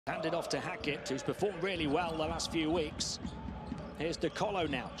Handed off to Hackett, who's performed really well the last few weeks. Here's DeColo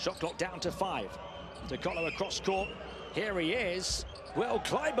now. Shot clock down to 5. DeColo across court. Here he is. Will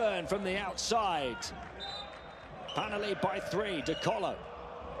Clyburn from the outside. Pana lead by 3. DeColo.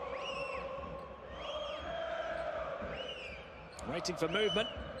 Waiting for movement.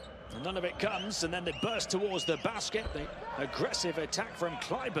 And none of it comes. And then they burst towards the basket. The aggressive attack from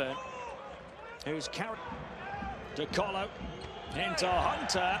Clyburn, who's carried. DeColo into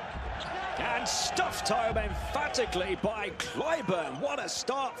Hunter. And stuffed home emphatically by Clyburn. What a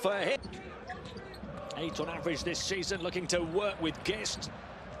start for him. 8 on average this season, looking to work with Gist.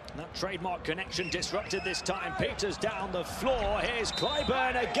 That trademark connection disrupted this time. Peters down the floor. Here's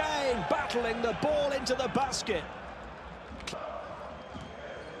Clyburn again, battling the ball into the basket.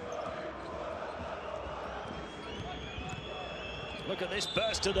 Look at this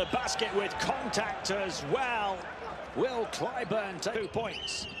burst to the basket with contact as well. Will Clyburn take 2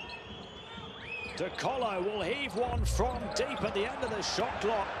 points? DeColo will heave one from deep at the end of the shot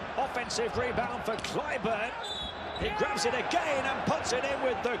clock. Offensive rebound for Clyburn. He grabs it again and puts it in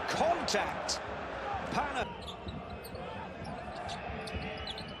with the contact. Pana.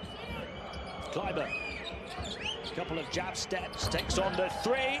 Clyburn. Couple of jab steps, takes on the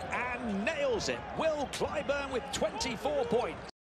 3 and nails it. Will Clyburn with 24 points.